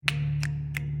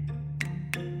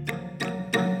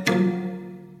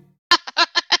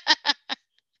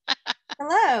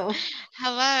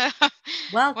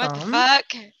What the Welcome. fuck?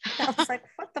 I was like,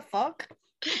 what the fuck?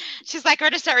 She's like, we're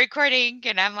to start recording.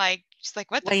 And I'm like, she's like,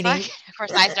 what the fuck? Waiting. Of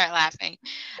course, I start laughing.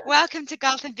 Welcome to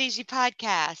Golf and Fiji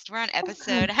podcast. We're on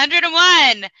episode Welcome.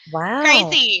 101. Wow.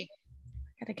 Crazy.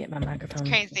 I gotta get my It's microphone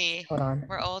fixed. crazy. Hold on.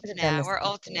 We're old Could have done now. this We're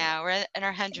old before. now. We're in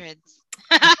our hundreds.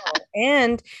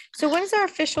 And so when does our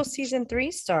official season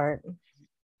 3 start?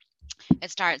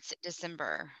 It starts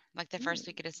December, like the first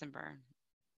week of December.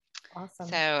 So Awesome.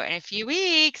 in a few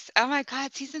weeks, oh my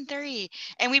God, season 3.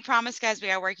 And we promise, guys,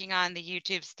 we are working on the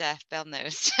YouTube stuff. Belle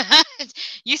knows.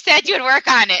 You said you would work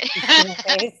on it. You see my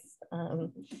face?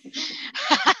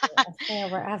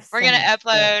 I have We're so gonna much stuff.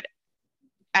 upload.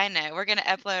 I know we're gonna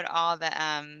upload all the.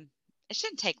 It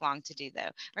shouldn't take long to do though.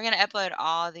 We're gonna upload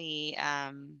all the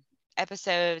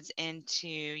episodes into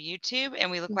YouTube,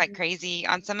 and we look like Mhm. crazy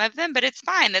on some of them, but it's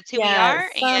fine. That's who we Yeah, are.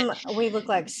 And some we look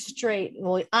like straight.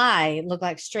 Well, I look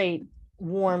like straight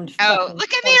warmed oh, fucking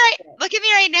look at me toast. right. Look at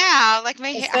me right now. Like my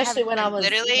hair. I have. Especially when I I'm was,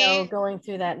 literally. going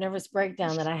through that nervous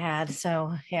breakdown that I had.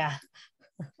 So yeah.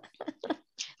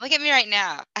 Look at me right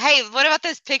now. Hey, what about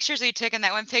those pictures we took in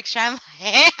that one picture? I'm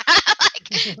like,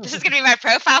 this is gonna be my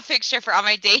profile picture for all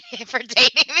my dating for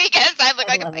dating because I look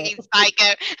I like a love it. fucking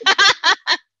psycho.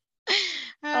 Oh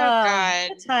God,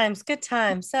 Good times, good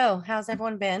times. So, how's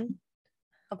everyone been?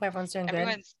 Hope everyone's doing good.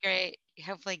 everyone's great.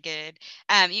 Hopefully good.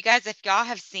 You guys, if y'all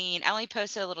have seen, I only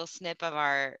posted a little snip of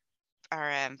our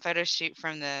photo shoot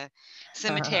from the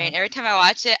cemetery, and every time I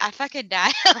watch it, I fucking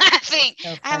die laughing. It's so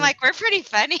I'm funny. like, we're pretty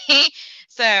funny.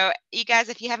 So, you guys,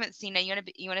 if you haven't seen it,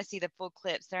 you want to see the full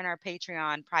clips, they're in our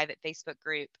Patreon private Facebook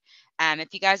group.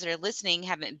 If you guys that are listening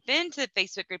haven't been to the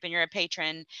Facebook group and you're a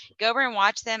patron, go over and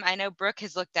watch them. I know Brooke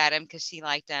has looked at them because she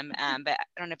liked them, but I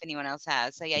don't know if anyone else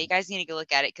has. So yeah, you guys need to go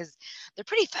look at it because they're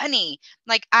pretty funny.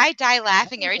 Like I die I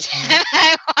laughing think every we're funny. time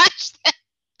I watch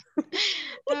them.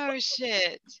 Oh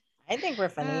shit. I think we're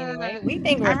funny Uh, anyway. We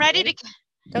think we're I'm ready funny. to.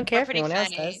 Don't care We're if pretty anyone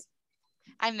else funny. does.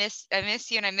 I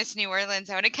miss you, and I miss New Orleans.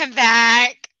 I want to come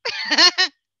back.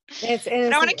 It's and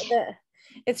But I it's want to.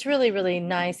 it's really really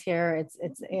nice here.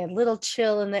 It's a little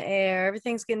chill in the air.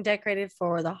 Everything's getting decorated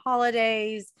for the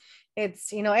holidays.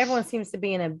 It's everyone seems to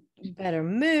be in a better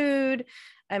mood.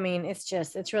 I mean, it's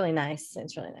really nice.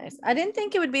 It's really nice. I didn't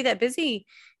think it would be that busy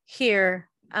here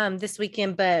this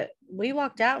weekend, but we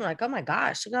walked out and like, oh my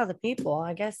gosh, look at all the people.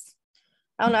 I guess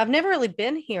I don't know. I've never really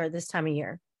been here this time of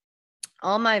year.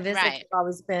 All my visits Right. have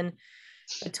always been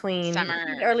between, I think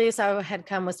the Summer. earliest I had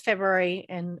come was February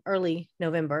and early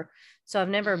November. So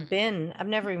Mhm. I've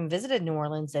never even visited New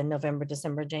Orleans in November,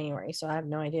 December, January. So I have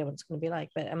no idea what it's going to be like,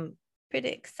 but I'm pretty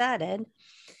excited.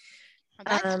 Well,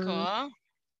 that's Um, cool.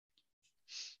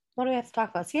 what do we have to talk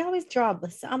about? See, I always draw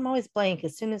this. I'm always blank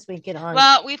as soon as we get on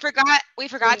Well, we forgot the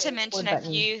to record mention a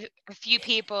button. few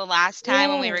people last time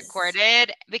when we Yes.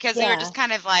 recorded because we were Yeah. just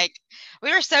kind of like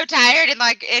we were so tired and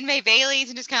like in May Bailey's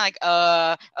and just kind of like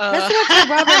That's what I told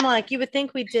Robert. I'm like, you would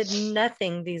think we did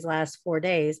nothing these last 4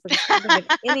 days because I couldn't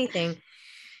think of anything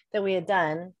that we had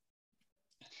done.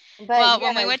 But Well, yeah,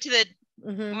 when we go went to the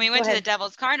ahead.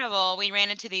 Devil's Carnival, we ran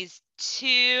into these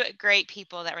two great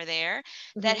people that were there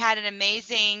that Hmm. had an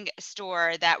amazing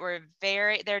store that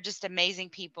they're just amazing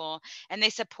people and they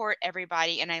support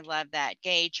everybody. And I love that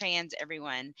gay, trans,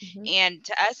 everyone. Hmm. And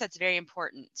to us, that's very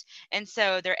important. And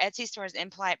so their Etsy store is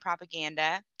Impolite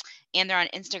Propaganda. And they're on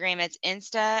Instagram. It's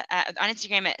on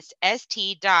Instagram. It's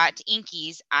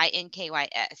st.inkies,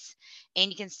 INKYS,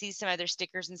 and you can see some other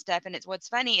stickers and stuff. And it's what's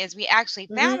funny is we actually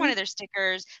found one Hmm. of their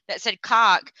stickers that said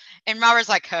cock, and Robert's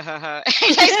like, ha ha ha.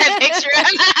 He takes that picture of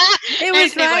him, It and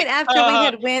was he's right like, after we oh,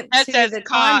 had went that to says the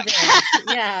cock. convent.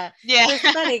 Yeah. Yeah. It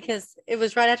was funny because it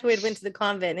was right after we had went to the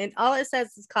convent and all it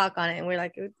says is cock on it. And we're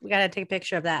like, we gotta take a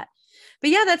picture of that. But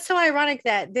yeah, that's so ironic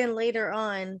that then later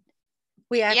on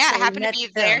we Yeah, it actually happened to met be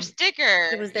their them. It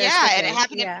sticker. was their Yeah, and it sticker.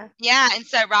 happened to Yeah. yeah, and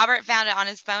so Robert found it on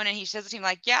his phone and he shows it to him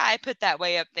like, "Yeah, I put that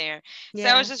way up there." So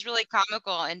it was Yeah. just really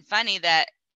comical and funny that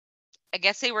I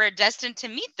guess they were destined to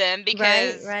meet them Right,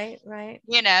 because, right, right.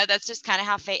 that's just kind of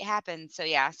how fate happens. So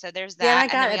yeah, so there's Yeah, and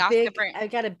that. And then we also bring I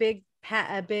got a big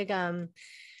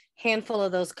handful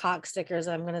of those cock stickers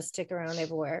I'm gonna stick around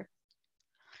everywhere.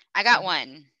 I So got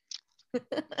one. So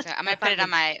I'm I gonna put it on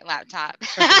finally my laptop.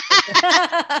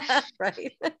 perfect.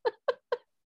 Right. That's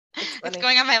It's funny.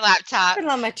 going on my laptop. Put it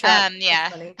on my truck. That's Yeah.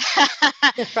 funny.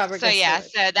 Robert So gonna steal yeah,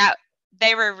 it. so that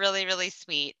they were really, really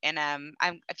sweet. And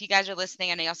if you guys are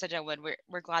listening, I know you also Joe Wood,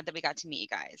 we're glad that we got to meet you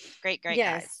guys. Great, great guys.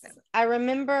 Yes. So I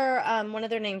remember one of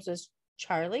their names was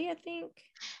Charlie, I think.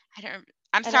 I don't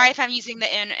I'm I sorry don't if I'm using the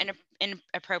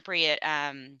inappropriate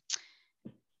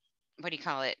what do you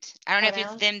call it? I don't know if it's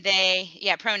pronouns. them, they,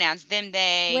 yeah, pronouns, them, When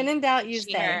they, in doubt, use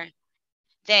she, they. her.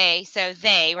 They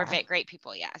were Yeah. great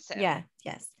people. Yeah. So Yeah.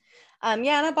 Yes. Yeah,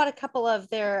 and I bought a couple of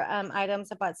their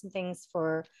items. I bought some things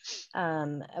for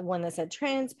one that said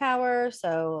trans power.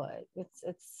 So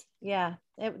it's yeah,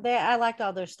 I liked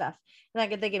all their stuff.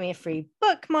 And they gave me a free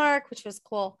bookmark, which was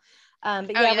cool. But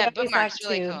oh yeah, yeah, we that always like bookmark's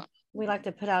really to cool. we like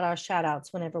to put out our shout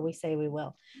outs whenever we say we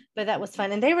will. But that was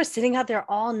fun. And they were sitting out there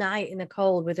all night in the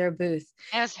cold with their booth.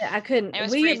 I couldn't, it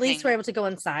was we at least freezing. were able to go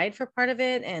inside for part of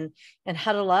it and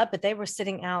huddle up, but they were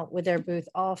sitting out with their booth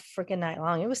all freaking night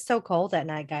long. It was so cold that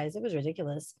night, guys. It was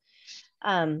ridiculous.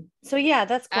 So yeah,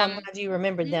 that's cool. I'm glad you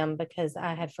remembered Mhm. them because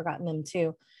I had forgotten them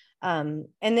too. And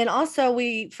then also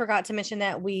we forgot to mention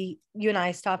that you and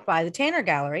I stopped by the Tanner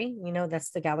Gallery.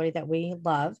 That's the gallery that we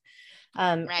love.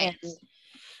 And Right.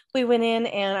 we went in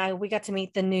and we got to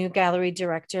meet the new gallery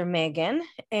director, Megan,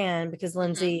 and because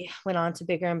Lindsay went on to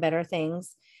bigger and better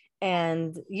things.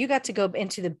 And you got to go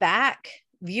into the back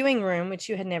viewing room, which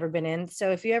you had never been in.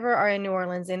 So if you ever are in New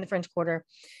Orleans in the French Quarter,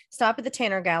 stop at the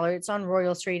Tanner Gallery. It's on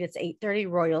Royal Street. It's 830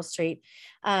 Royal Street.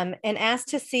 And ask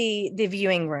to see the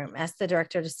viewing room. Ask the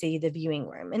director to see the viewing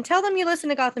room and tell them you listen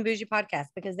to Goth and Bougie podcast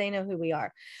because they know who we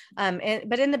are.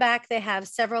 But in the back, they have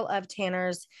several of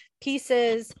Tanner's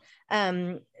pieces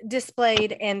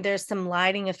displayed, and there's some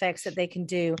lighting effects that they can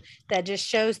do that just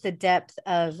shows the depth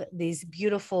of these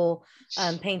beautiful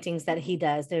paintings that he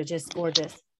does. They're just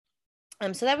gorgeous.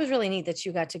 So that was really neat that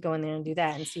you got to go in there and do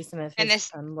that and see some of And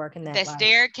his work in that the light.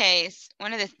 staircase,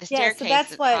 one of the Yeah, so staircase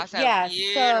that's is what, also yeah. So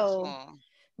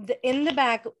beautiful. in the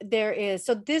back there is,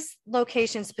 so this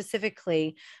location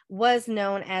specifically was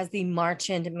known as the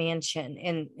Marchand Mansion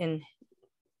in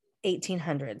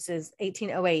 1800s. Is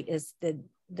 1808 is the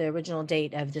original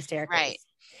date of the staircase.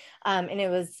 Right.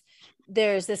 And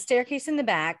there's a staircase in the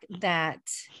back that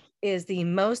is the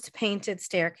most painted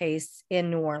staircase in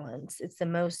New Orleans. It's the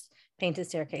most painted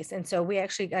staircase. And so we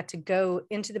actually got to go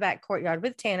into the back courtyard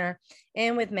with Tanner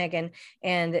and with Megan,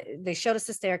 and they showed us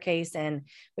the staircase, and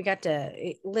we got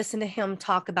to listen to him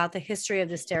talk about the history of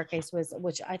the staircase,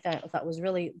 which I thought was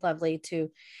really lovely to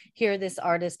hear this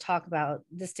artist talk about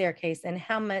the staircase and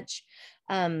how much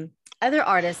other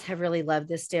artists have really loved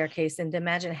this staircase, and to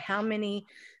imagine how many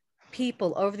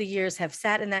people over the years have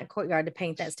sat in that courtyard to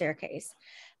paint that staircase.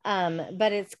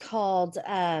 But it's called,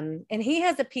 and he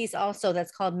has a piece also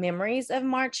that's called Memories of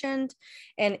Marchand,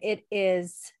 and it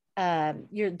is,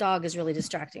 your dog is really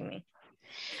distracting me.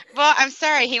 Well, I'm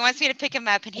sorry. He wants me to pick him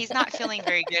up, and he's not feeling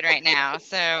very good right now.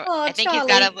 So I think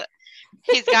Charlie.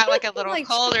 He's got like a little Like,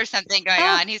 cold or something going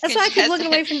on. He's that's why I keep looking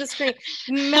away congested.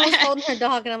 from the screen. Mel's holding her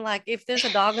dog, and I'm like, if there's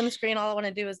a dog on the screen, all I want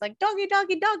to do is like, doggy,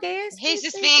 doggy, doggy.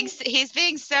 He's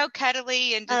being so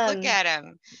cuddly, and just look at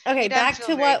him. Okay, He doesn't back feel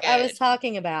to very what I was good.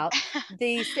 talking about.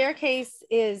 The staircase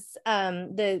is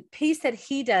the piece that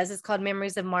he does is called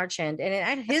Memories of Marchand,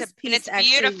 and his piece it's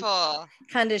actually beautiful.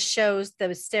 kind of shows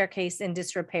the staircase in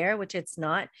disrepair, which it's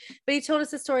not. But he told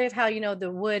us the story of how,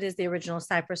 the wood is the original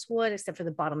cypress wood, except for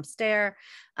the bottom stair.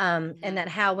 And that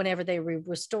how whenever they were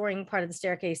restoring part of the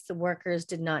staircase, the workers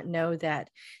did not know that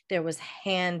there was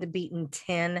hand beaten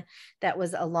tin that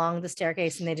was along the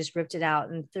staircase, and they just ripped it out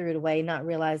and threw it away, not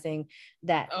realizing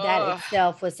that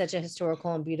itself was such a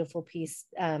historical and beautiful piece,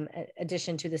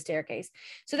 addition to the staircase.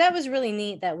 So that was really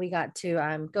neat that we got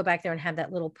to go back there and have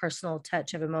that little personal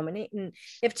touch of a moment. And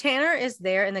if Tanner is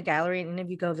there in the gallery and if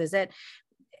you go visit,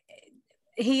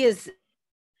 he is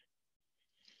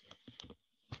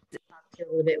a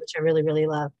little bit, which I really, really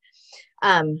love.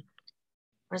 What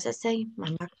does that say? My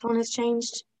microphone has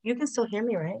changed. You can still hear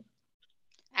me, right?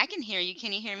 I can hear you.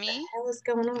 Can you hear me? What the hell is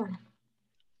going on?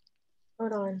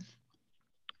 Hold on.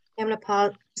 I'm going to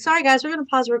pause. Sorry, guys. We're going to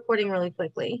pause the recording really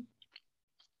quickly.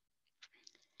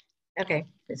 Okay.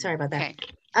 Sorry about that.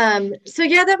 Okay. So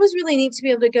yeah, that was really neat to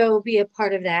be able to go be a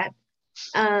part of that.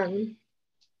 Not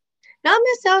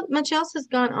much else has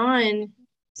gone on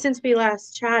since we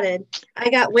last chatted. I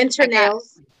got winter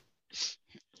nails.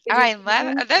 Oh, I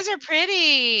love it. Those are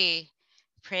pretty.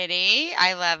 Pretty.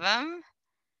 I love them.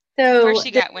 So of course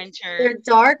you got winter. They're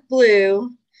dark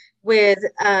blue with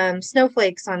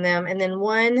snowflakes on them, and then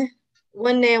one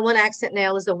accent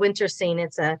nail is a winter scene.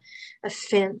 It's a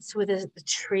fence with a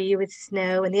tree with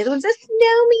snow, and the other one's a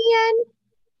snowman.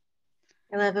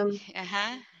 I love them.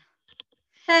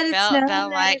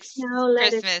 Belle likes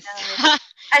Christmas.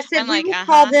 I said we would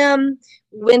call them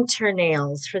winter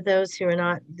nails for those who are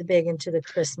not big into the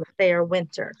Christmas. They are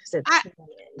winter because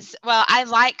it's well, I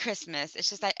like Christmas. It's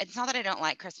just that it's not that I don't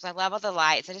like Christmas. I love all the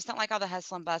lights. I just don't like all the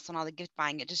hustle and bustle and all the gift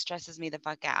buying. It just stresses me the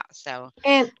fuck out. So,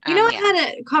 and I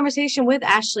had a conversation with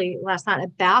Ashley last night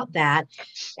about that,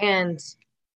 and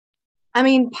I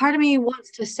mean, part of me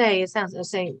wants to say,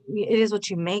 it is what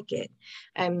you make it.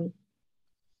 Um,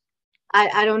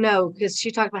 I don't know, because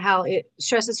she talked about how it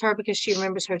stresses her because she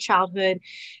remembers her childhood,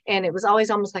 and it was always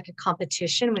almost like a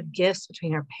competition with gifts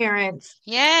between her parents.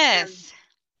 Um, Yes.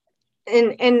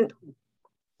 and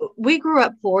we grew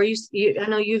up poor. I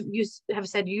know you have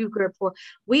said you grew up poor.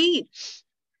 We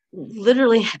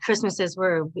literally Christmases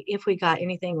were, if we got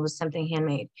anything, it was something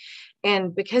handmade.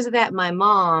 And because of that, my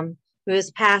mom, who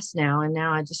is passed now, and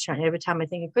now I just try, every time I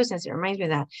think of Christmas, it reminds me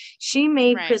of that. She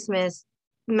made Right. Christmas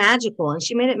magical, and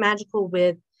she made it magical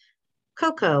with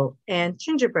cocoa and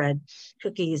gingerbread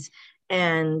cookies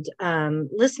and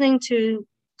listening to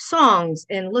songs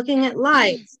and looking at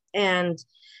lights. And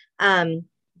um,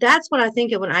 that's what I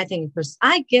think of when I think of Christmas.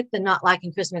 I get the not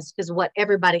liking Christmas because what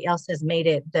everybody else has made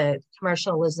it, the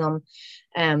commercialism.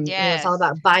 It's all Yes.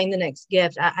 about buying the next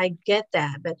gift. I get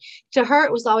that. But to her,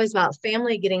 it was always about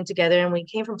family getting together. And we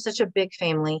came from such a big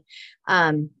family.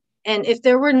 And if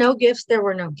there were no gifts, there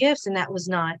were no gifts. And that was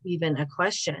not even a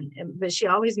question. But she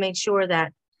always made sure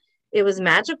that it was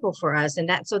magical for us. And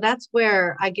that's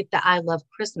where I get the I love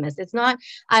Christmas. It's not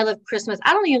I love Christmas.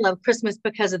 I don't even love Christmas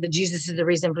because of the Jesus is the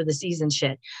reason for the season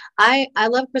shit. I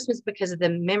love Christmas because of the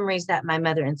memories that my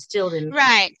mother instilled in me.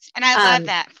 Right. And I love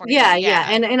that for you. Yeah. Yeah.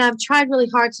 And I've tried really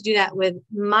hard to do that with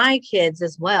my kids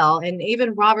as well. And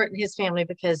even Robert and his family,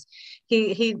 because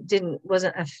he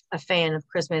wasn't a fan of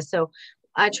Christmas. So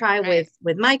I try Right.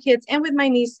 with my kids and with my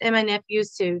niece and my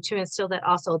nephews to instill that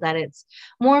also, that it's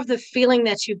more of the feeling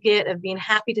that you get of being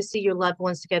happy to see your loved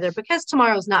ones together, because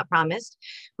tomorrow's not promised.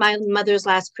 My mother's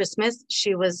last Christmas,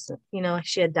 she was,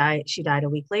 she died a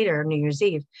week later, New Year's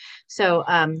Eve. So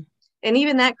and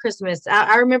even that Christmas,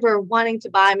 I remember wanting to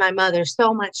buy my mother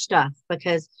so much stuff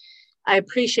because I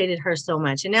appreciated her so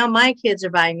much. And now my kids are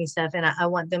buying me stuff, and I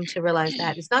want them to realize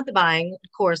that it's not the buying.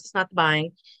 Of course, it's not the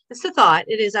buying. It's the thought.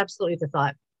 It is absolutely the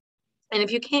thought. And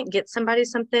if you can't get somebody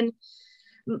something,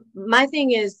 my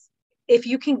thing is, if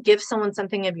you can give someone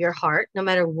something of your heart, no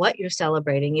matter what you're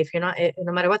celebrating, if you're not,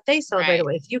 no matter what they celebrate Right. it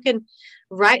with, if you can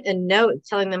write a note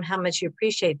telling them how much you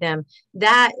appreciate them,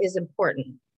 that is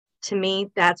important. To me,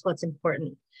 that's what's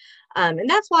important. And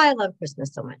that's why I love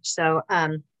Christmas so much. So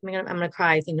I'm gonna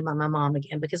cry thinking about my mom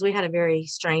again, because we had a very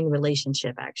strained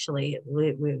relationship. Actually, it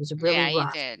was really Yeah, you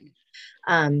rough. did.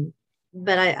 Um,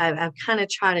 but I kind of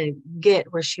try to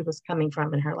get where she was coming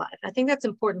from in her life. I think that's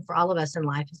important for all of us in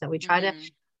life, is that we try to Hmm.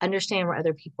 understand where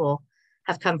other people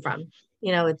have come from.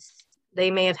 They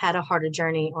may have had a harder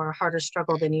journey or a harder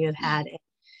struggle than you have had. And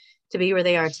to be where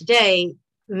they are today,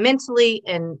 mentally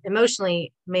and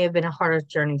emotionally, may have been a harder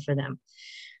journey for them.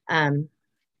 Um,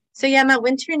 so yeah, my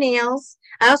winter nails.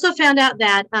 I also found out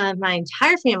that my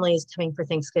entire family is coming for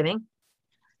Thanksgiving.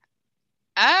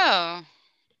 Oh.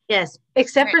 Yes,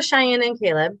 except Right. for Cheyenne and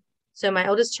Caleb. So my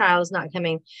oldest child is not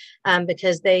coming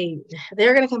because they're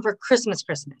going to come for Christmas.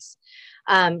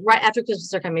 Right after Christmas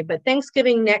they're coming. But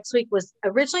Thanksgiving next week was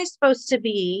originally supposed to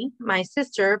be my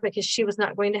sister, because she was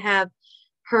not going to have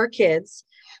her kids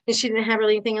and she didn't have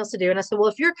really anything else to do. And I said, well,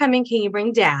 if you're coming, can you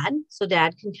bring dad? So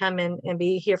dad can come in and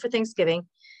be here for Thanksgiving.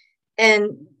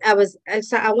 And I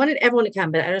wanted everyone to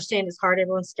come, but I understand it's hard.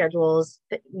 Everyone's schedules.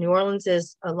 New Orleans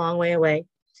is a long way away.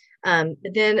 But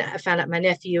then I found out my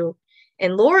nephew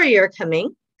and Lori are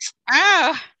coming.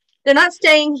 Oh. They're not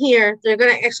staying here. They're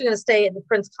actually going to stay at the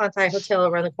Prince Conti Hotel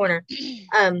around the corner.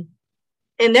 And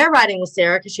they're riding with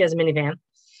Sarah because she has a minivan.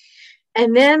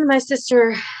 And then my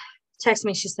sister texted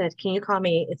me. She said, "Can you call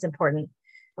me? It's important."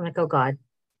 I'm like, "Oh God,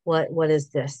 what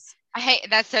is this?" I hate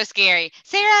that's so scary.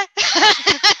 Sarah.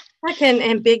 Like an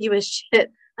ambiguous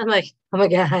shit. I'm like, "Oh my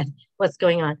God, what's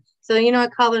going on?" So I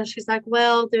called her and she's like,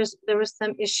 "Well, there was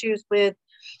some issues with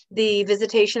the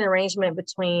visitation arrangement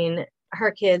between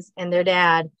her kids and their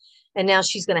dad, and now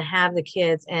she's going to have the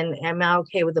kids, and am I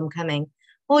okay with them coming?"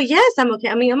 Well, yes, I'm okay.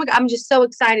 I mean, I'm just so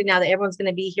excited now that everyone's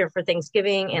going to be here for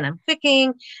Thanksgiving, and I'm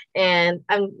cooking, and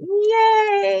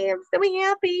yay, I'm so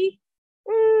happy.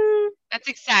 That's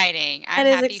exciting. I'm That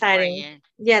is happy for exciting. you.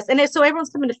 Yes, and so everyone's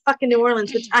coming to fucking New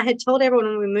Orleans, which I had told everyone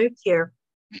when we moved here.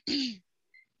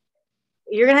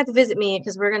 You're gonna have to visit me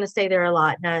because we're gonna stay there a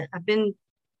lot. Now, I've been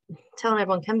telling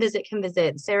everyone, come visit, come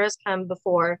visit. Sarah's come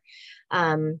before.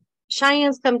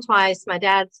 Cheyenne's come twice. My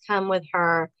dad's come with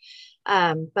her.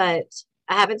 But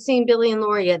I haven't seen Billy and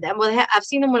Lori yet. Well, I've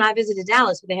seen them when I visited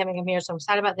Dallas, but they haven't come here. So I'm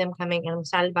excited about them coming, and I'm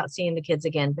excited about seeing the kids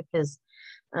again because,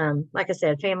 like I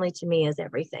said, family to me is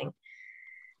everything.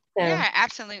 So, Yeah,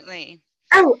 absolutely.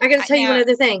 oh, I got to tell you one Now,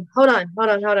 other thing. Hold on.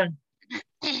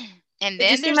 and Did you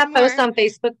then see there's my post more. on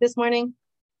Facebook this morning?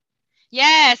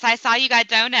 Yes, I saw you got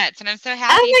donuts, and I'm so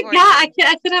happy Oh for my God, you.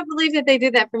 I cannot believe that they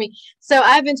did that for me. So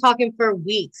I've been talking for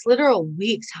weeks, literal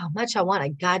weeks, how much I want a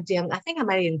goddamn, I think I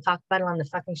might even talk about it on the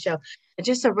fucking show. But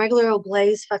just a regular old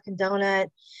glazed fucking donut,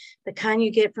 the kind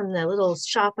you get from the little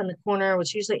shop on the corner,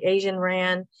 which usually Asian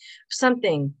ran,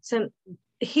 something. Some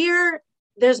here,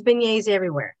 there's beignets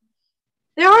everywhere.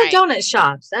 There are Right, donut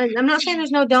shops. And I'm not saying there's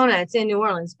no donuts in New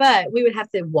Orleans, but we would have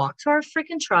to walk to our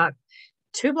freaking truck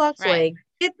 2 blocks right. away,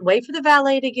 wait for the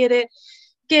valet to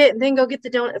then go get the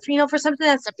donut, for something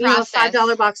that's, The a $5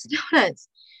 process. box of donuts,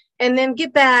 and then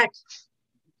get back,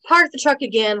 park the truck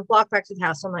again, walk back to the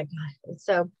house. I'm like, God.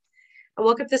 So I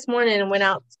woke up this morning and went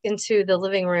out into the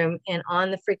living room, and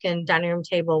on the freaking dining room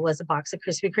table was a box of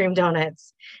Krispy Kreme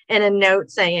donuts and a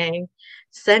note saying,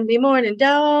 Sunday morning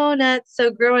donuts.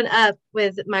 So growing up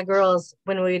with my girls,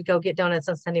 when we would go get donuts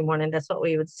on Sunday morning, that's what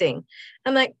we would sing.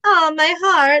 I'm like, oh, my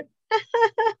heart.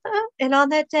 And on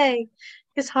that day,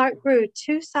 his heart grew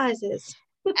 2 sizes.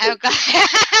 Oh God.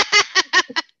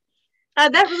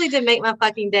 That really did make my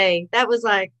fucking day. That was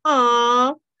like,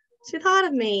 oh, she thought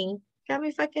of me. Got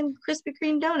me fucking Krispy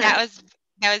Kreme That donuts. was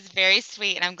that was very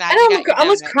sweet, and I'm And glad you I got your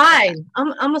almost donuts. cried.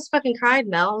 I almost fucking cried,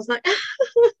 Mel. I was like,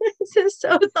 this is so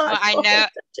Well, thoughtful and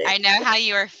touching. I know how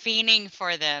you are fiending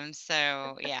for them.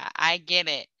 So yeah, I get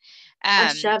it. I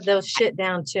Um, shoved those shit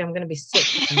down too. I'm gonna be sick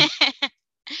soon.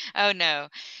 oh no.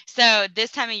 So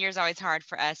this time of year is always hard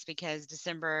for us because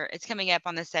December, it's coming up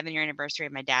on the 7 year anniversary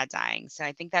of my dad dying. So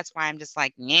I think that's why I'm just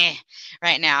like, yeah,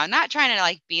 right now. I'm not trying to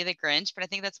like be the Grinch, but I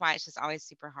think that's why it's just always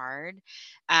super hard.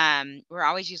 We're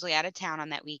always usually out of town on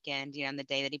that weekend, on the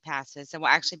day that he passes. So we'll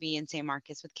actually be in San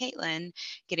Marcos with Caitlin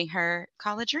getting her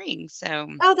college ring. So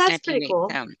Oh, in that's a few pretty weeks. cool.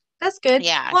 So That's good.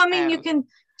 yeah. Well, I mean, you So can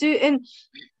do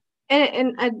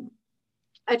and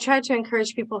I try to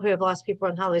encourage people who have lost people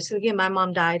on holidays. So again, my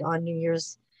mom died on New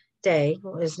Year's Day.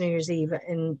 Well, it was New Year's Eve,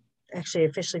 and actually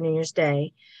officially New Year's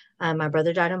Day. My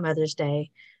brother died on Mother's Day.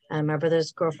 My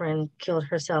brother's girlfriend killed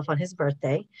herself on his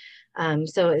birthday.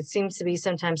 So it seems to be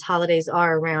sometimes holidays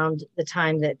are around the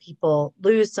time that people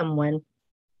lose someone,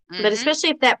 but mm-hmm.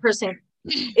 especially if that person,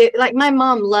 like my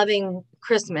mom loving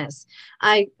Christmas,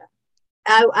 I,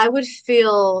 I would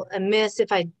feel amiss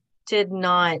if I did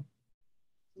not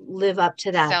live up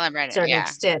to that Celebrate it. certain Yeah.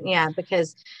 extent. Yeah,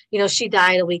 because she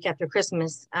died a week after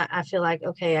Christmas. I feel like,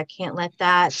 okay, I can't let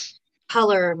that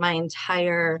color my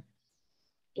entire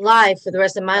life for the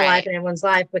rest of my life Right. and everyone's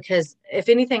life, because if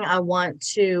anything, I want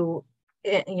to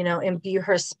imbue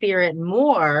her spirit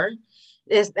more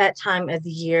is that time of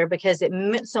the year, because it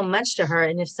meant so much to her.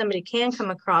 And if somebody can come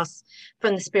across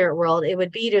from the spirit world, it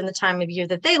would be during the time of year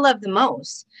that they love the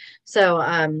most. So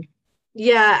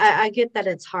yeah, I get that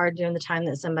it's hard during the time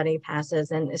that somebody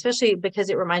passes, and especially because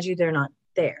it reminds you they're not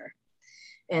there,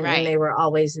 and Right. they were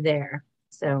always there.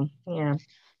 So yeah.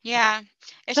 Yeah. It's So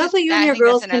just, hopefully you and I your think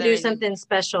that's girls can another do reason. something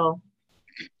special.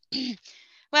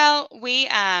 Well, like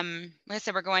I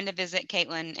said, we're going to visit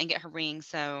Caitlin and get her ring.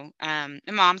 So, my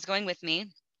mom's going with me.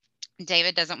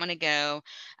 David doesn't want to go,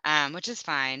 which is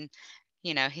fine.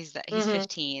 He's Mm-hmm.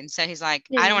 15, so he's like,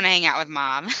 I don't Yeah. want to hang out with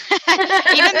mom.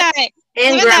 even though, I,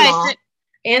 And even though I grandma sent,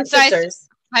 and so I sisters.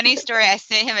 funny story. I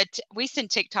sent him we send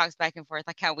TikToks back and forth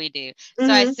like how we do. So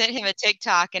I Mm-hmm. sent him a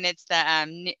TikTok, and it's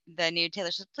the new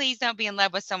Taylor Swift. Please don't be in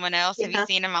love with someone else. Have you Yeah.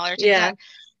 seen him all over Yeah. TikTok?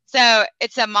 So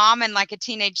it's a mom and like a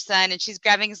teenage son, and she's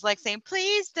grabbing his leg saying,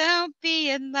 "Please don't be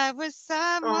in love with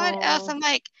someone else." Oh. I'm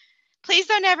like, "Please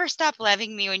don't ever stop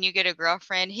loving me when you get a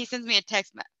girlfriend." He sends me a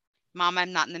text, "Mom,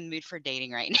 I'm not in the mood for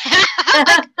dating right now." I'm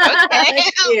like,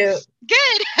 "Okay, Cute.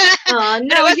 good." Oh But it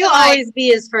no, you'll wasn't like, always be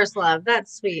his first love.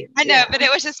 That's sweet. I know, Yeah. but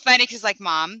it was just funny because, like,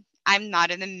 Mom, I'm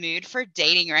not in the mood for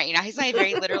dating right now. He's like a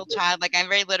very literal child. Like, I'm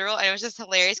very literal. And it was just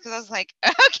hilarious because I was like,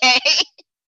 okay.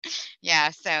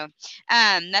 Yeah. So,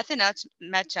 nothing else,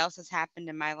 much else has happened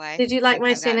in my life Did you like since my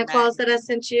I've Santa gotten back. Claus that I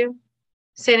sent you?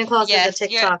 Santa Claus is a Yes.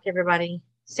 TikTok, everybody. You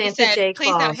Santa said, J. please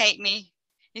don't Claus. hate me.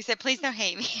 You said, please don't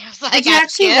hate me. I was Did like, you ask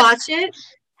actually Skip. watch it?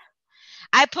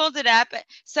 I pulled it up.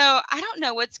 So I don't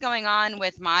know what's going on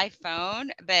with my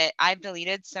phone, but I've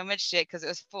deleted so much shit because it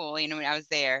was full, when I was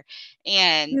there.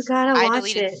 And You gotta I watch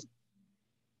deleted, it.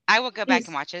 I will go back and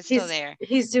He's watch it. It's still he's there.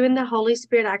 he's doing the Holy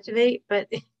Spirit activate, but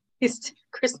he's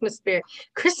Christmas spirit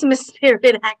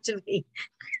activate.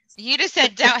 You just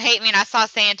said don't hate me, and I saw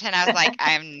Santa, and I was like,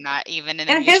 I'm not even in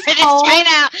the And mood for this right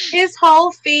now. his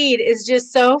whole feed is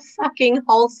just so fucking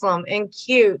wholesome and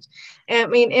cute. And I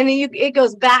mean, and it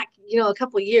goes back, a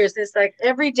couple of years. It's like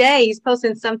every day he's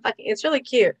posting some fucking. It's really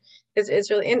cute.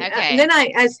 It's really. And Okay. then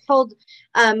I told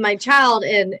my child,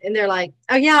 and they're like,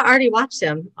 "Oh yeah, I already watched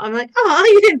them." I'm like, "Oh,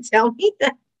 you didn't tell me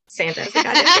that Santa has a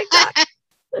goddamn TikTok."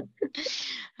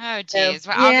 Oh, So geez.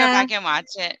 Well, I'll go yeah, back and watch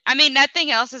it. I mean,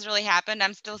 nothing else has really happened.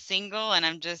 I'm still single, and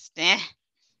I'm just,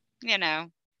 you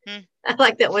know. Hmm. I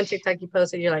like that one TikTok you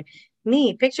posted. You're like,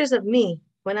 me, pictures of me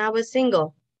when I was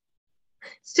single,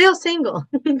 still single.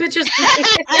 Pictures of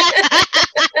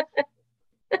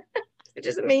me,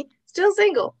 pictures of me, still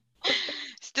single.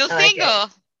 Still I like it. single.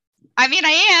 I mean, I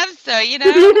am. So, I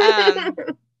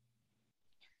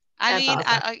That's mean,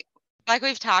 awesome. like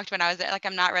we've talked when I was like,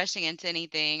 I'm not rushing into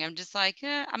anything. I'm just like,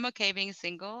 I'm okay being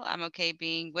single. I'm okay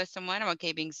being with someone. I'm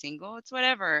okay being single. It's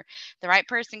whatever. The right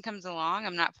person comes along.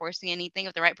 I'm not forcing anything.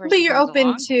 If the right But person you're comes open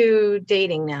along, to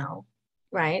dating now,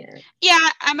 right? yeah,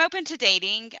 I'm open to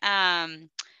dating.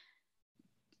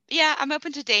 Yeah, I'm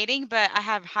open to dating, but I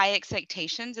have high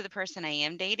expectations of the person I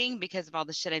am dating because of all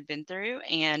the shit I've been through.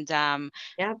 And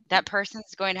Yeah. that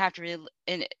person's going to have to really,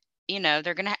 and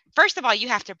they're going to, first of all, you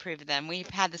have to approve them. We've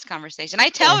had this conversation. I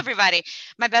tell Yeah. everybody,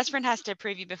 my best friend has to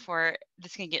approve you before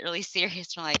this can get really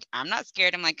serious. They're like, I'm not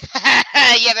scared. I'm like,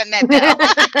 you haven't met Bill.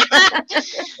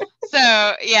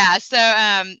 So yeah,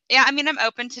 yeah, I mean, I'm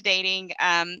open to dating.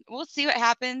 We'll see what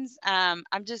happens. I'm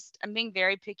being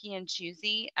very picky and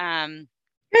choosy.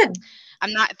 Good.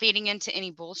 I'm not feeding into any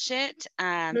bullshit.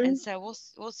 And Mhm. so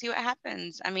we'll see what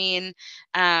happens. I mean,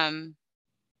 um,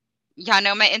 y'all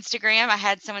know my Instagram. I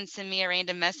had someone send me a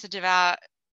random message about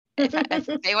if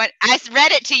they want.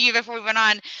 Read it to you before we went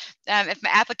on. If my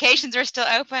applications are still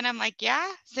open, I'm like,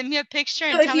 yeah, send me a picture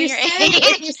So and tell me your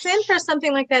if you age. send her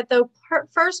something like that though,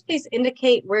 first please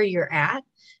indicate where you're at.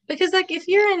 Because like if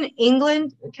you're in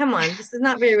England, come on, this is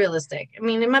not very realistic. I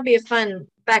mean, it might be a fun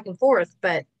back and forth,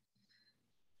 but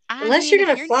I unless mean, you're if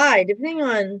gonna you're, fly,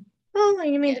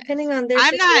 you mean yes, depending on their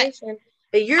I'm not. situation,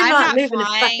 but you're I'm not not moving to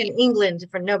flying. fucking England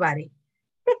for nobody.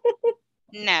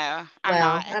 No, I'm Well,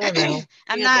 not. I don't know.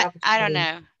 I'm You have the not. I don't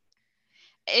opportunity. know.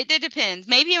 It depends.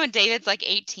 Maybe when David's like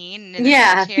 18 and in the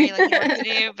Yeah. military, like he wants to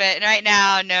do. But right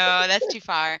now, no, that's too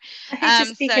far. I hate to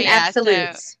So speak in yeah, so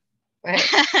absolutes. Right.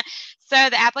 so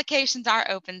the applications are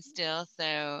open still.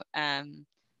 So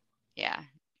yeah,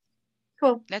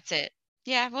 Cool. that's it.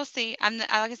 Yeah, we'll see. Like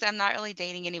I said, I'm not really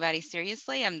dating anybody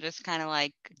seriously. I'm just kind of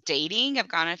like dating. I've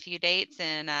gone on a few dates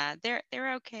and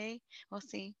they're okay. We'll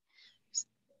see.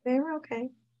 They're okay.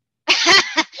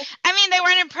 I mean, they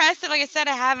weren't impressive. Like I said,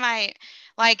 I have my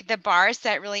like the bar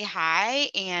set really high,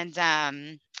 and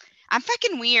I'm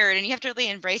fucking weird, and you have to really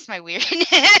embrace my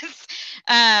weirdness.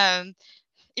 um,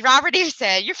 Robert even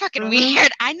said, "You're fucking Mm-hmm.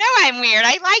 weird." I know I'm weird.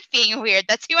 I like being weird.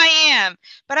 That's who I am.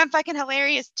 But I'm fucking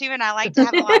hilarious too, and I like to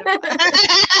have a lot of fun.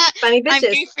 Funny I'm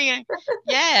bitches. goofy.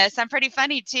 Yes, I'm pretty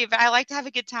funny too, but I like to have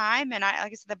a good time, and like I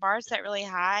said, the bar set really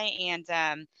high, and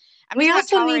I'm We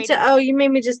just not also need to, tolerating. oh, you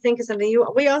made me just think of something.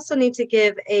 We also need to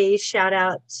give a shout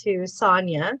out to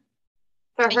Sonia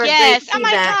for her great Yes. Oh my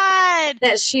feedback God.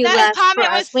 that she That left for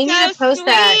comment was us. We need to so post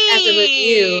that as a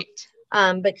review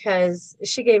sweet. because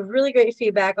she gave really great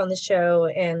feedback on the show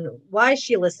and why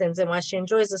she listens and why she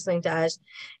enjoys listening to us.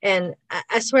 And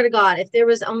I swear to God, if there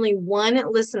was only one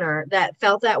listener that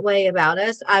felt that way about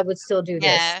us, I would still do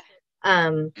this.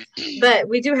 Yeah. But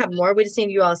we do have more. We just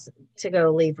need you all to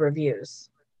go leave reviews,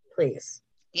 please.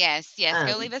 Yes, yes.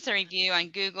 Go Um, leave us a review on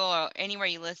Google or anywhere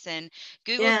you listen.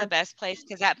 Google's yeah, the best place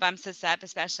because that bumps us up,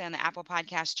 especially on the Apple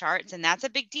Podcast charts, and that's a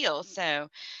big deal. So,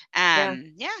 yeah.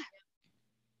 yeah,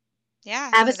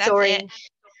 yeah. I have a So that's it. story.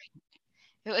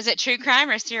 Was it true crime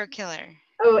or serial killer?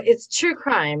 Oh, it's true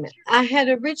crime. I had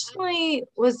originally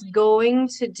was going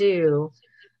to do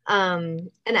an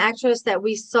actress that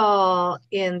we saw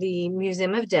in the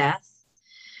Museum of Death.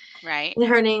 Right. And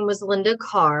her name was Linda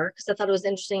Carr because I thought it was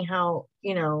interesting how,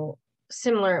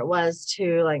 similar it was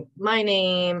to like my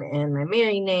name and my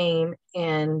married name.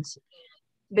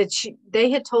 But they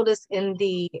had told us in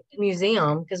the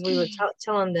museum because we were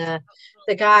telling the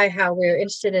guy how we were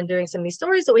interested in doing some of these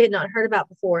stories that we had not heard about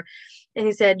before. And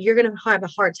he said, you're going to have a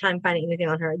hard time finding anything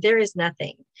on her. There is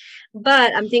nothing.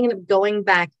 But I'm thinking of going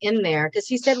back in there because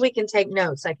he said we can take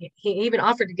notes. Like he even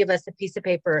offered to give us a piece of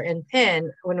paper and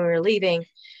pen when we were leaving,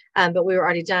 but we were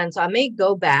already done. So I may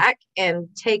go back and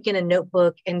take in a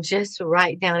notebook and just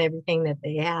write down everything that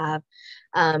they have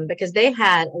because they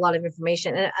had a lot of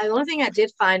information. And the only thing I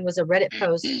did find was a Reddit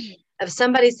post of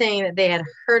somebody saying that they had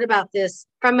heard about this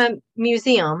from a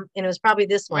museum, and it was probably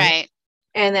this one, Right.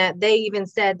 and that they even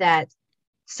said that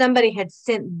somebody had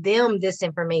sent them this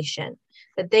information,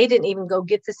 that they didn't even go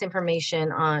get this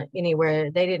information on anywhere.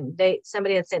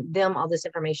 Somebody had sent them all this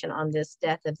information on this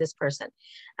death of this person.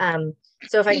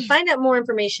 So if I can find out more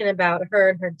information about her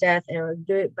and her death and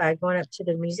do it by going up to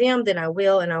the museum, then I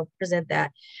will, and I'll present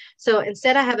that. So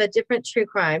instead I have a different true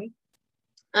crime.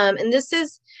 And this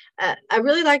is, I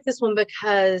really like this one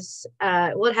because,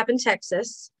 it happened in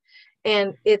Texas,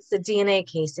 and it's the DNA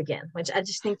case again, which I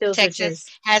just think those are Texas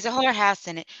just, has a whorehouse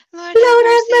in it. Lord have Lord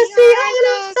have mercy mercy on our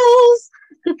on our souls.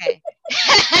 souls. Okay.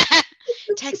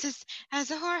 Texas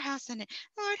has a whorehouse in it.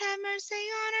 Lord have mercy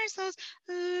on our souls.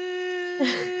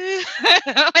 Ooh.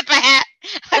 With my hat.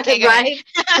 Okay, go ahead.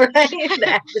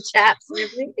 Right, the chaps and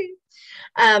everything.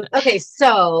 Okay,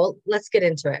 so let's get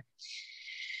into it.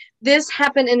 This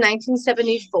happened in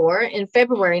 1974, in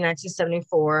February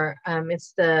 1974.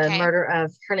 It's the Okay. murder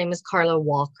of, her name is Carla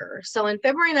Walker. So in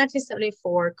February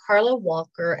 1974, Carla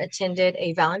Walker attended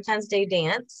a Valentine's Day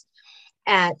dance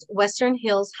at Western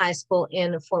Hills High School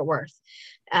in Fort Worth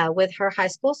with her high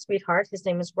school sweetheart. His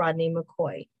name is Rodney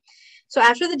McCoy. So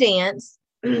after the dance,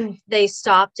 they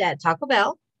stopped at Taco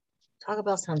Bell. Taco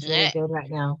Bell sounds really Blech. good right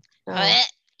now. Oh, Blech.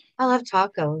 I love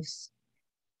tacos.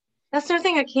 That's another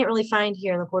thing I can't really find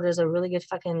here in the quarter is a really good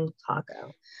fucking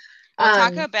taco. Well,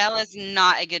 Taco Bell is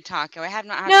not a good taco. I have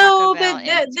not had Taco No, Bell but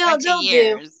in they'll 20 do.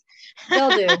 years.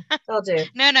 They'll do. They'll do.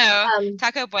 No. Um,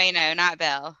 Taco Bueno, not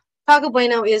Bell. Taco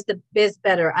Bueno is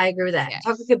better. I agree with that.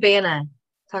 Taco Yes. Cabana.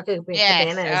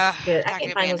 Yes. Cabana is good. I can't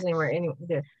Taco find those Bueno. anywhere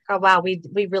either. Oh wow, we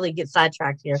really get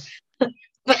sidetracked here.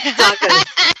 But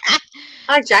tacos.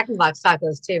 I like Jack in the Box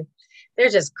tacos too. They're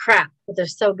just crap, but they're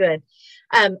so good.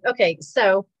 Okay,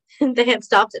 so they had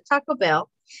stopped at Taco Bell,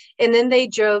 and then they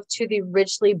drove to the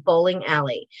Ridgely Bowling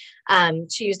Alley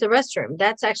to use the restroom.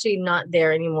 That's actually not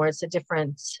there anymore. It's a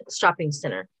different shopping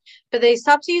center. But they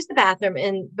stopped to use the bathroom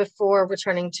and before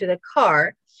returning to the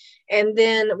car. And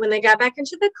then when they got back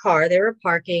into the car, they were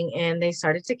parking and they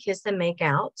started to kiss and make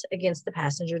out against the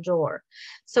passenger door.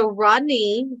 So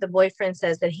Rodney, the boyfriend,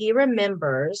 says that he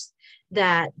remembers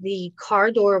that the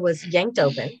car door was yanked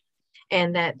open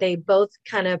and that they both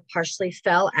kind of partially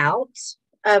fell out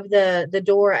of the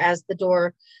door as the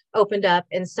door opened up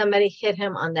and somebody hit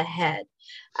him on the head.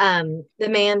 The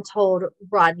man told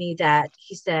Rodney that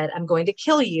he said, "I'm going to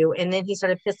kill you." And then he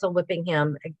started pistol whipping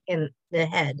him in the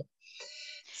head.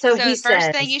 So So he the first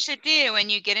says, thing you should do when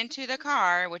you get into the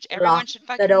car, which everyone lock should the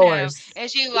fucking know, doors.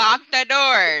 is you lock the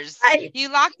doors. Right.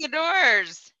 You lock the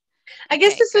doors. I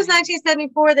guess Okay, this go was ahead.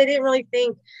 1974. They didn't really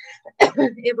think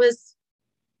it was,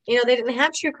 they didn't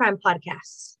have true crime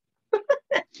podcasts.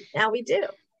 Now we do.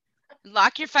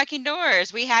 Lock your fucking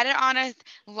doors. We had it on a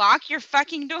lock your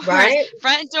fucking doors. Right.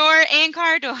 Front door and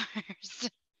car doors.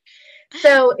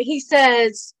 So he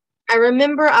says, I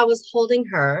remember I was holding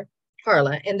her,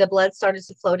 Carla, and the blood started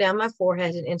to flow down my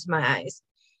forehead and into my eyes.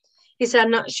 He said,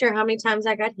 I'm not sure how many times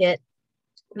I got hit,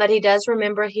 but he does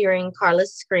remember hearing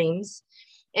Carla's screams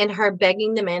and her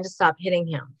begging the man to stop hitting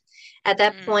him. At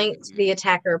that point, the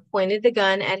attacker pointed the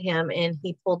gun at him and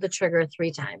he pulled the trigger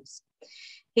 3 times.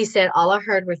 He said, all I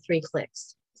heard were 3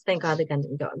 clicks. Thank God the gun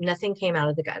didn't go. Nothing came out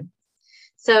of the gun.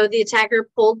 So the attacker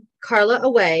pulled Carla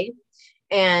away,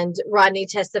 and Rodney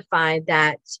testified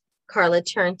that Carla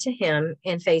turned to him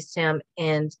and faced him,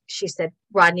 and she said,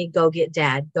 Rodney, go get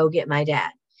dad. Go get my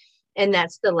dad. And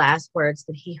that's the last words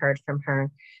that he heard from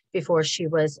her before she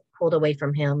was pulled away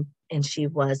from him and she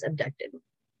was abducted.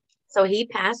 So he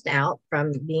passed out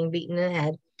from being beaten in the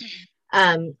head.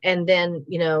 And then,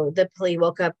 the police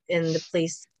woke up and the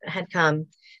police had come.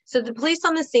 So the police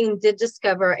on the scene did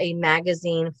discover a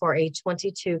magazine for a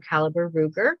 .22 caliber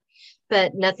Ruger,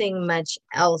 but nothing much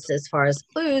else as far as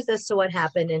clues as to what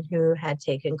happened and who had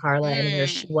taken Carla and where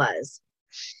she was.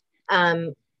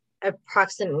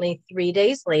 Approximately 3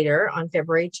 days later, on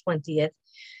February 20th,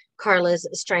 Carla's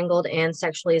strangled and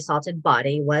sexually assaulted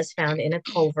body was found in a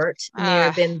culvert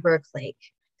near Benbrook Lake.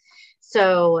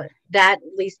 So that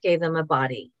at least gave them a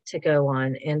body to go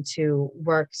on and to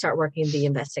start working the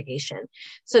investigation.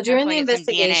 So during the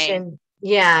investigation,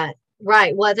 yeah,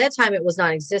 right. Well, at that time it was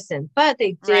non-existent, but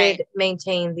they did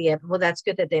maintain well, that's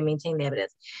good that they maintained the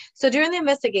evidence. So during the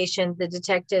investigation, the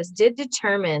detectives did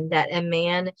determine that a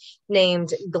man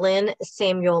named Glenn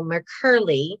Samuel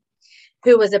McCurley,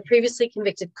 who was a previously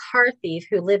convicted car thief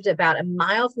who lived about a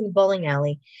mile from the bowling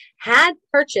alley, had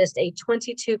purchased a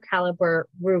 .22 caliber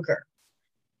Ruger.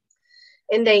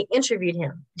 And they interviewed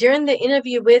him. During the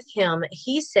interview with him,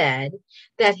 he said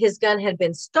that his gun had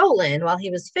been stolen while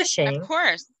he was fishing. Of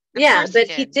course. But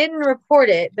he didn't report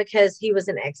it because he was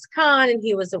an ex-con and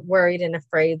he was worried and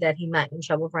afraid that he might be in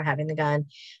trouble for having the gun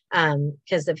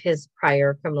because of his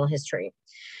prior criminal history.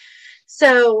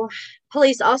 So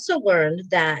police also learned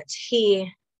that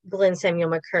Glenn Samuel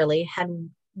McCurley,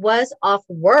 was off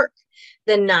work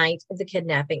the night of the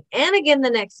kidnapping and again the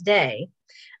next day.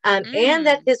 And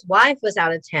that his wife was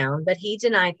out of town, but he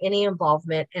denied any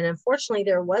involvement. And unfortunately,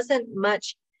 there wasn't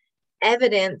much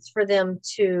evidence for them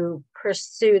to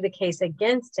pursue the case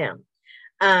against him.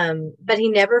 But he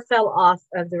never fell off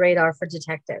of the radar for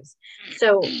detectives.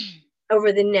 So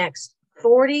over the next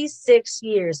 46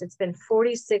 years, it's been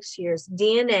 46 years,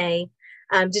 DNA,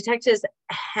 detectives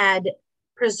had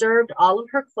preserved all of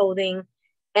her clothing,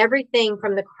 everything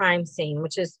from the crime scene,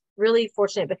 which is really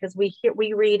fortunate because we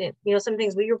read it, some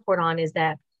things we report on is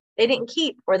that they didn't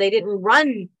keep, or they didn't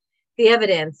run the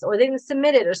evidence, or they didn't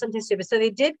submit it, or something stupid. So they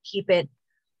did keep it,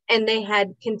 and they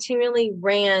had continually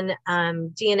ran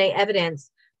DNA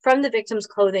evidence from the victim's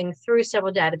clothing through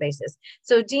several databases.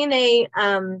 So DNA,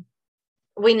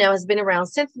 we know, has been around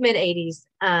since the mid 80s,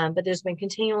 but there's been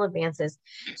continual advances.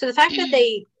 So the fact that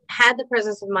they had the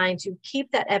presence of mind to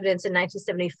keep that evidence in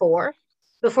 1974,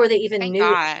 before they even Thank knew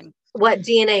God. what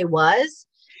DNA was,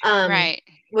 Right.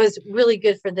 was really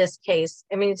good for this case.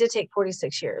 I mean, it did take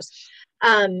 46 years.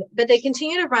 But they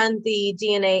continue to run the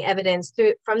DNA evidence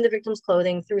from the victim's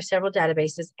clothing through several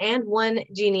databases and one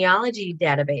genealogy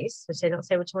database, which they don't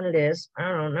say which one it is. I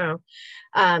don't know.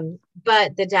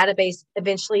 But the database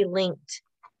eventually linked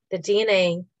the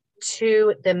DNA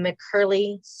to the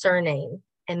McCurley surname.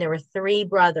 And there were 3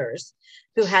 brothers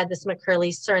who had this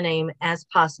McCurley surname as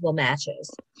possible matches.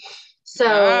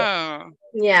 So,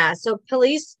 yeah, so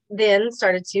police then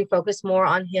started to focus more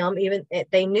on him. Even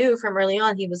they knew from early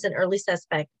on he was an early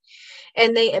suspect.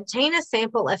 And they obtained a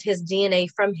sample of his DNA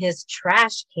from his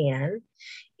trash can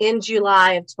in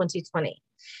July of 2020.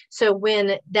 So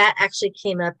when that actually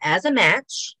came up as a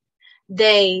match,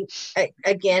 they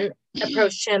again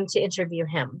approached him to interview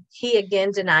him. He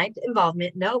again denied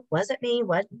involvement. Nope, wasn't me.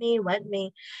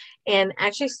 And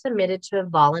actually submitted to a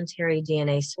voluntary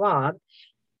DNA swab.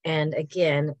 And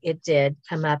again, it did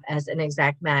come up as an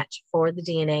exact match for the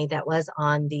DNA that was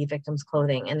on the victim's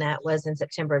clothing. And that was in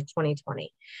September of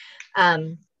 2020.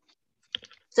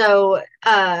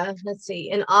 Let's see,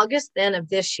 in August then of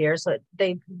this year, so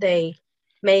they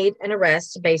made an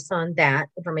arrest based on that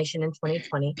information in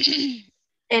 2020.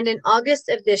 And in August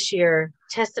of this year,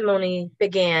 testimony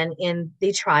began in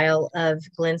the trial of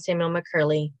Glenn Samuel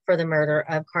McCurley for the murder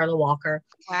of Carla Walker.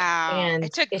 Wow. And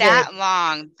it took that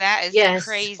long. That is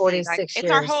crazy. 46 years. It's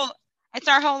our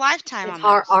whole lifetime. It's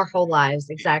our whole lives.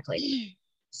 Exactly.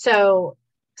 So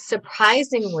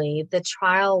surprisingly, the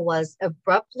trial was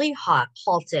abruptly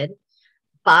halted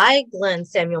by Glenn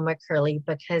Samuel McCurley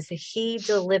because he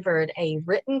delivered a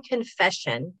written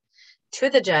confession to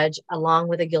the judge along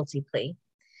with a guilty plea.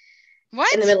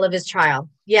 What? In the middle of his trial.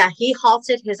 Yeah, he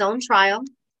halted his own trial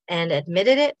and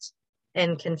admitted it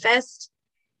and confessed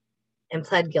and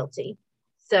pled guilty.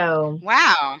 So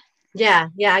wow. Yeah,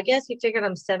 I guess he figured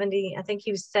I'm 70. I think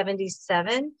he was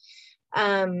 77.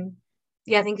 I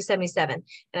think he's 77.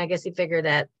 And I guess he figured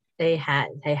that they had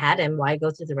him. Why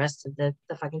go through the rest of the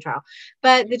fucking trial?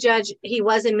 But the judge, he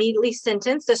was immediately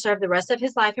sentenced to serve the rest of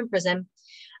his life in prison.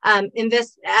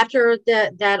 After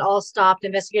that all stopped,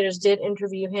 investigators did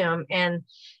interview him, and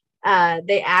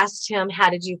they asked him,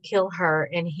 "How did you kill her?"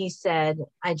 And he said,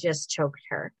 "I just choked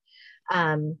her."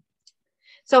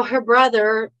 So her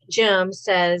brother Jim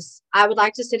says, "I would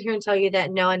like to sit here and tell you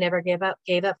that no, I never gave up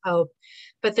hope,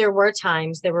 but there were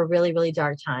really, really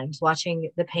dark times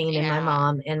watching the pain in my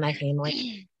mom and my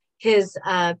family." His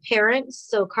parents,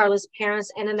 so Carla's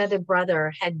parents and another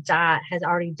brother had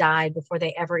already died before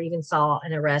they ever even saw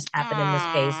an arrest happen in this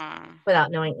case, without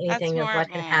knowing anything of what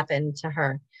had happened to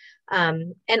her.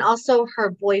 And also her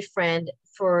boyfriend,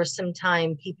 for some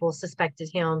time, people suspected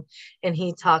him, and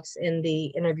he talks in the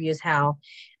interviews how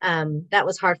that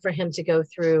was hard for him to go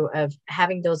through, of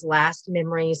having those last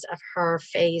memories of her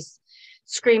face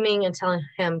screaming and telling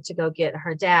him to go get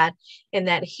her dad, and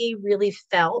that he really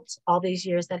felt all these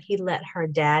years that he let her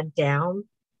dad down,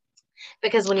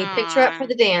 because when he picked her up for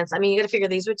the dance, I mean, you got to figure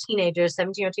these were teenagers,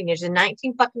 17-year-old teenagers in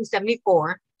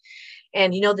 1974,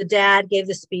 and the dad gave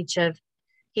the speech of,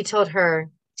 he told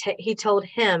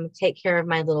him, "Take care of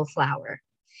my little flower,"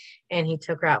 and he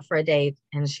took her out for a date,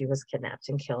 and she was kidnapped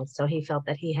and killed. So he felt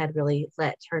that he had really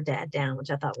let her dad down, which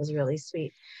I thought was really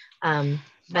sweet.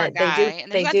 But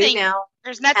they do now.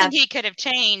 There's nothing he could have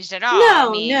changed at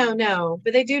all. No.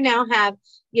 But they do now have,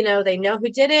 they know who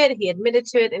did it. He admitted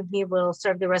to it, and he will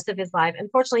serve the rest of his life.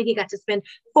 Unfortunately, he got to spend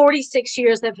 46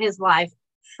 years of his life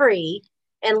free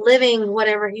and living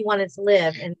whatever he wanted to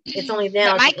live. And it's only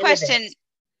now. But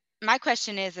my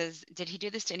question is did he do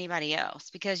this to anybody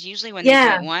else? Because usually when they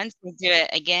do it once, they do it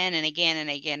again and again and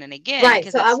again and again.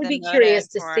 Right. So I would be curious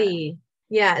to see.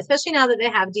 Yeah, especially now that they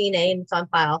have DNA and it's on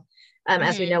file.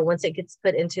 As we know, once it gets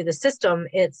put into the system,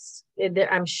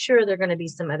 I'm sure there are going to be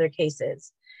some other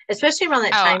cases, especially around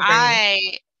that time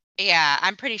frame. Yeah,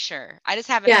 I'm pretty sure. I just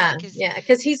have a Yeah, feeling because yeah,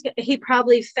 because he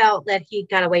probably felt that he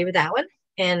got away with that one,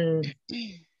 and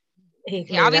he he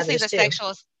committed obviously is others a too.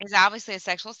 sexual is obviously a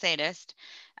sexual sadist,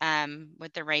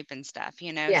 with the rape and stuff,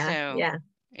 Yeah, so yeah,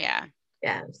 yeah.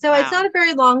 yeah. So it's Wow. not a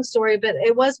very long story, but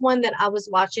it was one that I was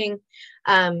watching,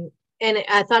 and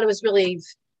I thought it was really,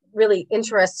 really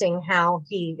interesting how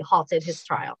he halted his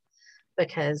trial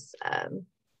because I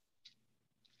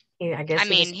I guess he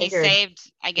mean, just figured,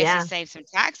 I guess he yeah, saved some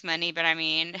tax money, but I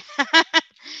mean,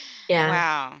 yeah.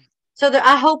 wow. So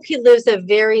I hope he lives a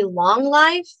very long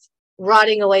life,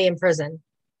 rotting away in prison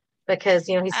because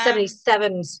he's Um,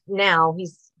 77 now.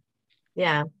 He's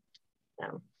yeah.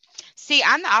 So. See,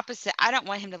 I'm the opposite. I don't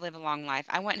want him to live a long life.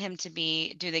 I want him to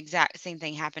do the exact same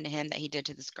thing happen to him that he did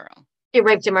to this girl. Get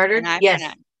raped and murdered? And I find Yes.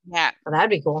 out, yeah, Well, that'd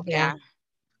be cool. Yeah. yeah,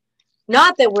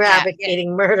 Not that we're yeah, yeah.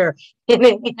 advocating murder in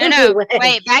No, any no, way.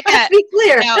 wait, back Let's up. be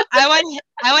clear. No, I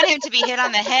want him to be hit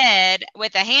on the head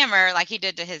with a hammer like he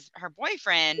did to her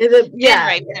boyfriend, then Yeah,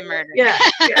 raped yeah, and murdered. yeah,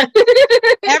 yeah.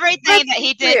 Everything Let's that be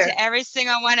he did clear. to every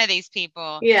single one of these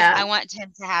people, Yeah. I want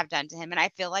him to have done to him. And I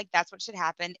feel like that's what should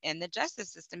happen in the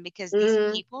justice system because these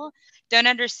Hmm. people don't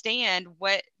understand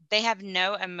they have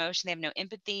no emotion, they have no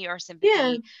empathy or Yeah.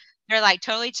 sympathy. They're like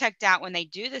totally checked out when they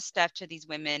do this stuff to these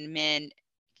women, men,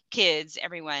 kids,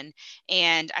 everyone.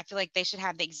 And I feel like they should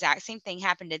have the exact same thing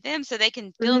happen to them so they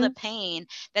can feel the Hmm. pain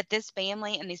that this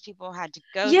family and these people had to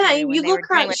go Yeah, through and when you they were look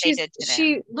doing her. what they did to them.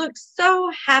 She looks so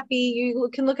happy.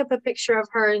 Can look up a picture of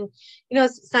her, and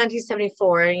it's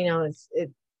 1974. It's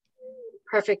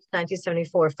perfect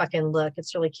 1974 fucking look.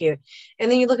 It's really cute.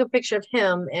 And then you look at a picture of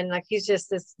him, and like he's just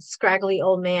this scraggly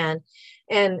old man.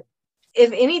 And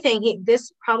if anything,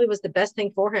 this probably was the best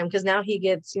thing for him because now he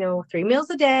gets 3 meals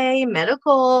a day,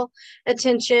 medical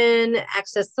attention,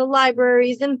 access to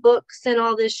libraries and books and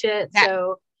all this shit. That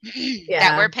So that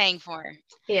yeah, we're paying for.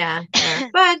 yeah, yeah.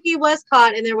 But he was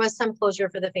caught, and there was some closure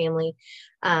for the family.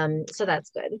 So that's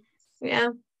good. Yeah,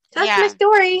 so that's my Yeah.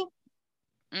 story.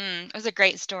 It was a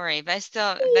great story, but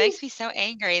it makes me so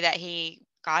angry that he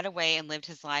got away and lived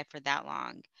his life for that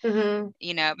long. Mm-hmm.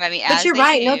 But I mean, But as you're they do,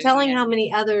 right. No telling how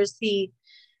many others he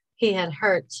had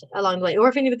hurt along the way, or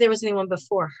if there was anyone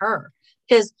before her.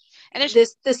 Because and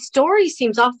there's, the story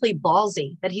seems awfully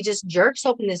ballsy that he just jerks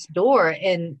open this door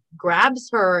and grabs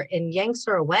her and yanks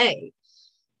her away.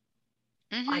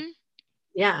 Like, hmm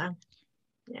yeah,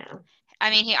 yeah, I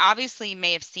mean, he obviously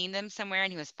may have seen them somewhere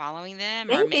and he was following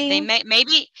them, or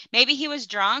maybe, maybe he was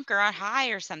drunk or on high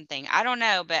or something. I don't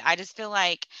know, but I feel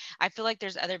like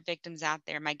there's other victims out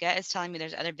there. My gut is telling me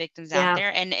there's other victims out yeah,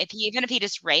 there, and even if he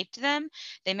just raped them,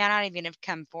 they might not even have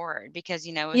come forward because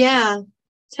it was yeah. just.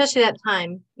 Especially that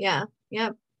time. Yeah,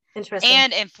 yep. Interesting.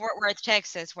 And in Fort Worth,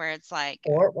 Texas, where it's like,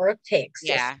 Fort Worth, Texas.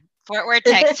 yeah, Fort Worth,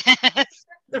 Texas,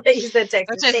 You said which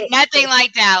Texas, is nothing Texas.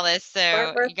 like Dallas.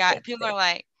 Fort So Worth, you got people Texas. are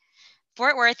like,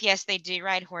 Fort Worth, yes, they do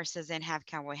ride horses and have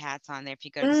cowboy hats on there if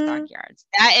you go to the Mm, stockyards.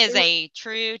 That is a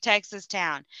true Texas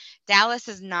town. Dallas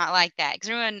is not like that. Because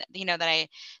everyone,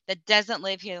 that doesn't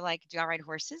live here, like, do I ride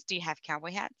horses? Do you have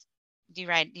cowboy hats? Do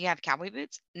you have cowboy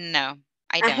boots? No,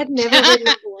 I I had don't. never ridden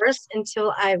a horse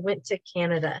until I went to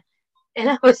Canada. And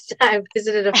I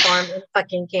visited a farm in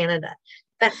fucking Canada.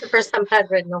 That's the first time I'd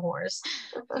ridden a horse.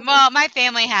 Well, my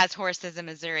family has horses in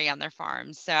Missouri on their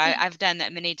farms, so I've done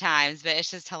that many times. But it's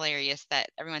just hilarious that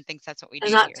everyone thinks that's what we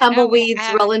There's do not here. No, I tumbleweeds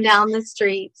haven't. rolling down the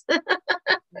streets.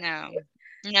 No,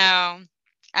 no.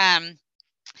 Well,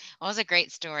 it was a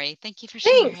great story. Thank you for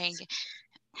sharing. Thanks.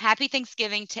 Happy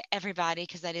Thanksgiving to everybody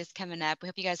because that is coming up. We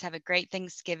hope you guys have a great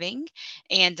Thanksgiving.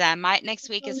 And my next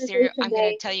week is serial. Colonization I'm going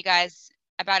to Day. tell you guys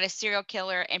about a serial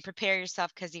killer and prepare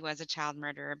yourself because he was a child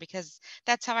murderer because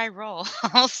that's how I roll.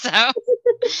 Also, Happy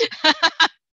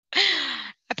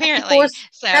apparently. forced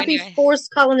So Happy anyway,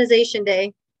 forced colonization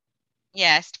day.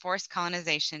 yes, forced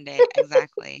colonization day.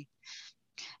 Exactly.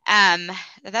 Um,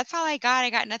 that's all I got. I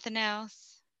got nothing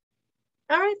else.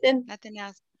 All right then. Nothing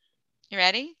else. You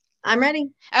ready? I'm ready.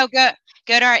 Oh, go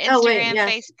to our Oh wait, Instagram, yeah.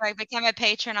 Facebook, become a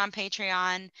patron on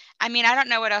Patreon. I mean, I don't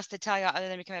know what else to tell y'all other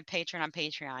than become a patron on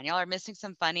Patreon. Y'all are missing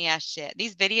some funny ass shit.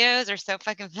 These videos are so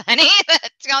fucking funny that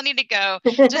y'all need to go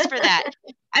just for that.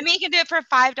 I mean, you can do it for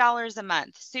 $5 a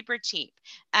month, super cheap.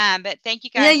 But thank you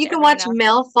Yeah, guys you to can everyone watch else.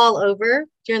 Mel fall over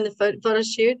during the photo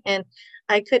shoot, and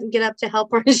I couldn't get up to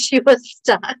help her. She was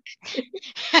stuck.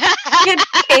 You had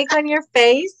cake on your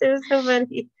face. It was so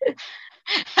funny.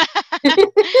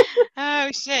 Oh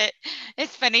shit.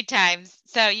 It's funny times.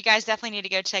 So you guys definitely need to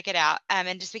go check it out.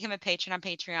 And just become a patron on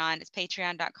Patreon. It's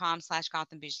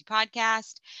patreon.com/Gotham Bougie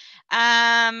Podcast.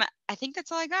 I think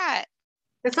that's all I got.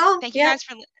 That's all. Thank you Yep. guys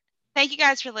for Thank you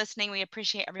guys for listening. We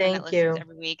appreciate everyone that Thank listens you.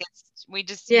 every week.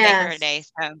 You make our Yes. day.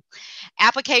 So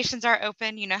applications are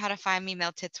open. You know how to find me,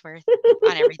 Mel Titsworth,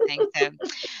 on everything. So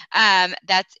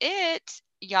that's it.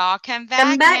 Y'all come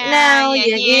Come back back now. now, You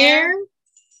you hear? hear?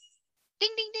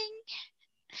 Ding, ding, ding.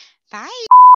 Bye.